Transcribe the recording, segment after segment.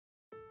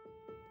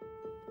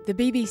The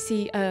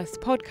BBC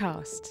Earth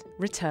podcast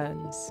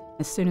returns.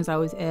 As soon as I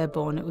was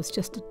airborne, it was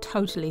just a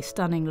totally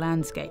stunning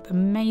landscape.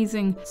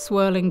 Amazing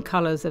swirling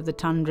colours of the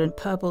tundra,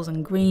 purples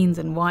and greens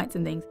and whites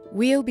and things.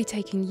 We'll be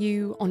taking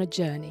you on a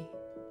journey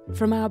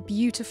from our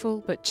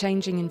beautiful but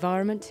changing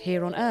environment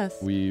here on Earth.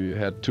 We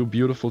had 2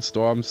 beautiful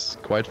storms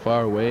quite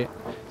far away,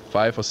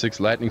 5 or 6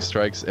 lightning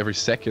strikes every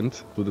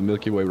second with the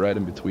Milky Way right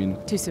in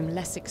between. To some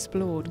less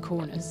explored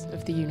corners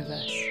of the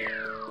universe.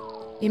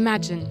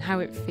 Imagine how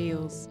it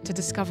feels to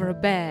discover a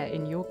bear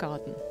in your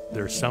garden.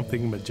 There's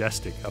something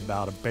majestic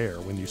about a bear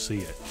when you see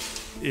it.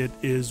 It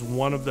is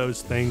one of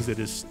those things that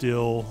is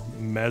still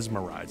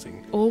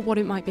mesmerizing. Or what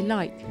it might be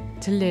like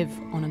to live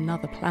on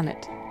another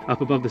planet.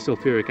 Up above the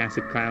sulfuric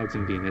acid clouds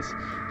in Venus,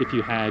 if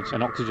you had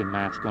an oxygen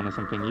mask on or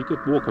something, you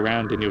could walk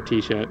around in your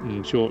t-shirt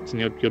and shorts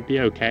and you'd be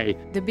okay.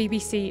 The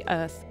BBC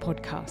Earth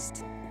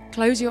podcast.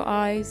 Close your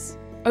eyes,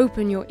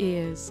 open your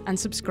ears and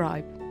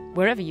subscribe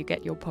wherever you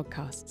get your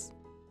podcasts.